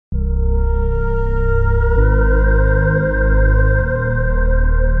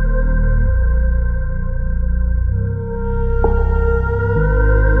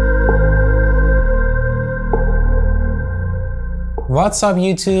What's up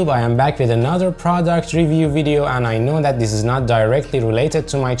YouTube? I am back with another product review video, and I know that this is not directly related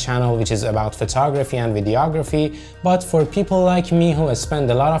to my channel, which is about photography and videography, but for people like me who spend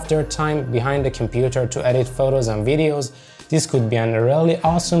a lot of their time behind the computer to edit photos and videos, this could be a really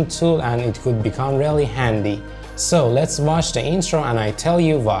awesome tool and it could become really handy. So let's watch the intro and I tell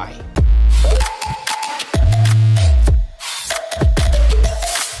you why.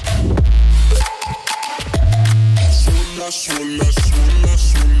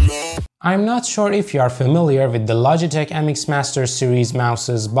 I'm not sure if you are familiar with the Logitech MX Master series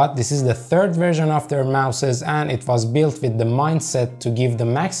mouses, but this is the third version of their mouses and it was built with the mindset to give the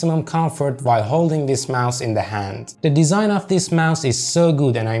maximum comfort while holding this mouse in the hand. The design of this mouse is so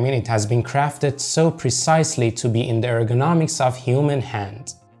good, and I mean it has been crafted so precisely to be in the ergonomics of human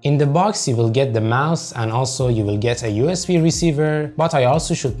hand. In the box you will get the mouse and also you will get a USB receiver, but I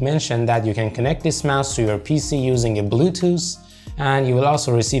also should mention that you can connect this mouse to your PC using a Bluetooth, and you will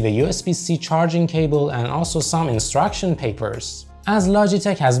also receive a USB-C charging cable and also some instruction papers. As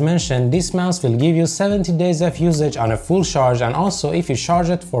Logitech has mentioned, this mouse will give you 70 days of usage on a full charge, and also if you charge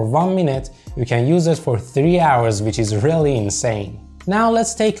it for 1 minute, you can use it for 3 hours, which is really insane. Now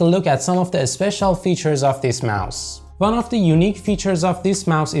let's take a look at some of the special features of this mouse. One of the unique features of this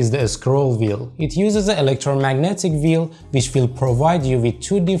mouse is the scroll wheel. It uses an electromagnetic wheel which will provide you with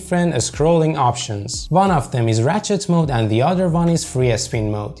two different scrolling options. One of them is ratchet mode and the other one is free spin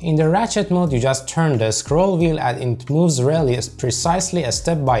mode. In the ratchet mode you just turn the scroll wheel and it moves really precisely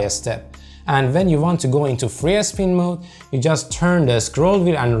step by step. And when you want to go into free spin mode, you just turn the scroll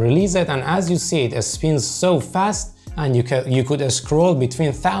wheel and release it, and as you see it spins so fast, and you could scroll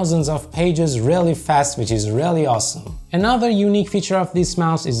between thousands of pages really fast, which is really awesome. Another unique feature of this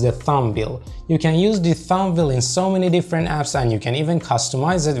mouse is the thumb wheel. You can use the thumb wheel in so many different apps and you can even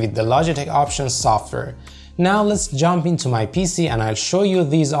customize it with the Logitech Options software. Now let's jump into my PC and I'll show you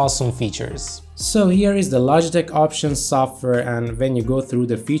these awesome features. So here is the Logitech Options software, and when you go through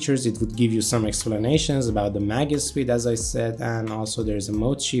the features it would give you some explanations about the MagSpeed, as I said, and also there's a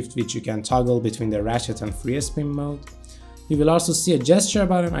mode shift which you can toggle between the ratchet and free spin mode. You will also see a gesture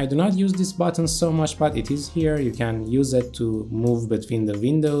button. I do not use this button so much, but it is here. You can use it to move between the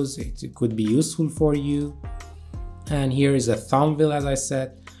windows. It could be useful for you. And here is a thumb wheel, as I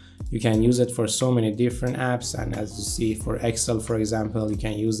said. You can use it for so many different apps, and as you see for Excel for example, you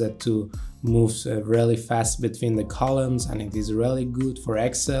can use it to move really fast between the columns, and it is really good for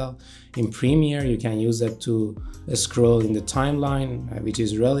Excel. In Premiere you can use it to scroll in the timeline, which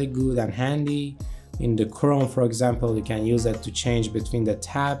is really good and handy. In the Chrome for example, you can use it to change between the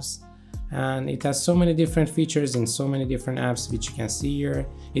tabs, and it has so many different features in so many different apps which you can see here.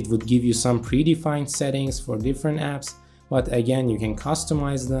 It would give you some predefined settings for different apps, but again you can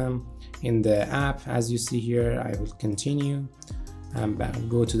customize them in the app. As you see here, I will continue and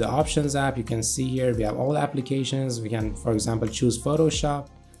go to the options app. You can see here we have all applications. We can, for example, choose Photoshop,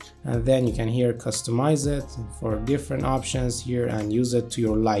 and then you can here customize it for different options here and use it to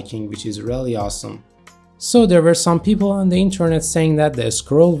your liking, which is really awesome. So there were some people on the internet saying that the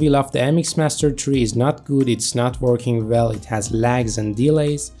scroll wheel of the MX Master 3 is not good, it's not working well, it has lags and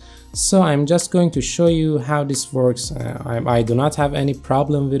delays. So I'm just going to show you how this works. I do not have any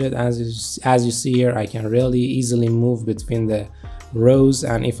problem with it. As you see here, I can really easily move between the rows,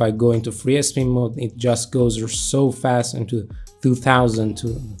 and if I go into free spin mode it just goes so fast into 2000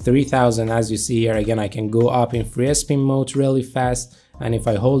 to 3000. As you see here, again I can go up in free spin mode really fast, and if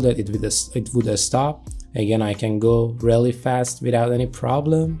I hold it it would stop. Again I can go really fast without any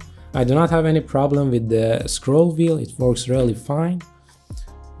problem. I do not have any problem with the scroll wheel, it works really fine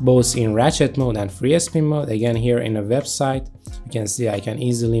both in ratchet mode and free spin mode. Again here in a website you can see I can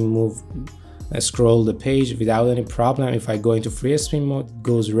easily move scroll the page without any problem. If I go into free spin mode it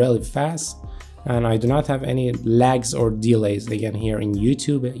goes really fast, and I do not have any lags or delays. Again here in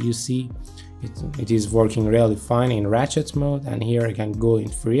YouTube you see it is working really fine in ratchet mode, and here I can go in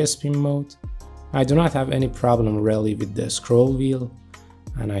free spin mode. I do not have any problem really with the scroll wheel,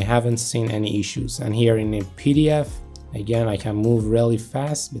 and I haven't seen any issues. And here in a PDF, again I can move really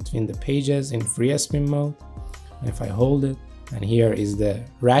fast between the pages in free spin mode. If I hold it, and here is the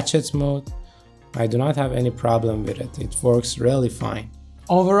ratchet mode, I do not have any problem with it. It works really fine.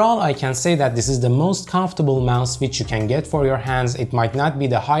 Overall, I can say that this is the most comfortable mouse which you can get for your hands. It might not be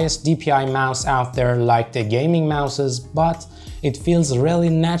the highest DPI mouse out there like the gaming mouses, but it feels really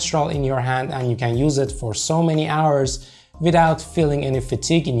natural in your hand and you can use it for so many hours without feeling any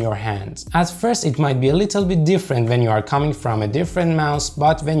fatigue in your hand. At first it might be a little bit different when you are coming from a different mouse,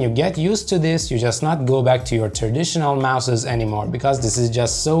 but when you get used to this, you just not go back to your traditional mouses anymore, because this is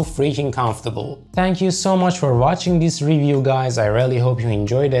just so freaking comfortable. Thank you so much for watching this review, guys. I really hope you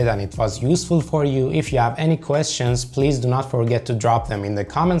enjoyed it and it was useful for you. If you have any questions, please do not forget to drop them in the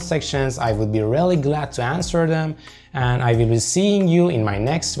comment sections. I would be really glad to answer them, and I will be seeing you in my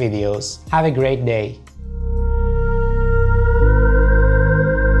next videos. Have a great day.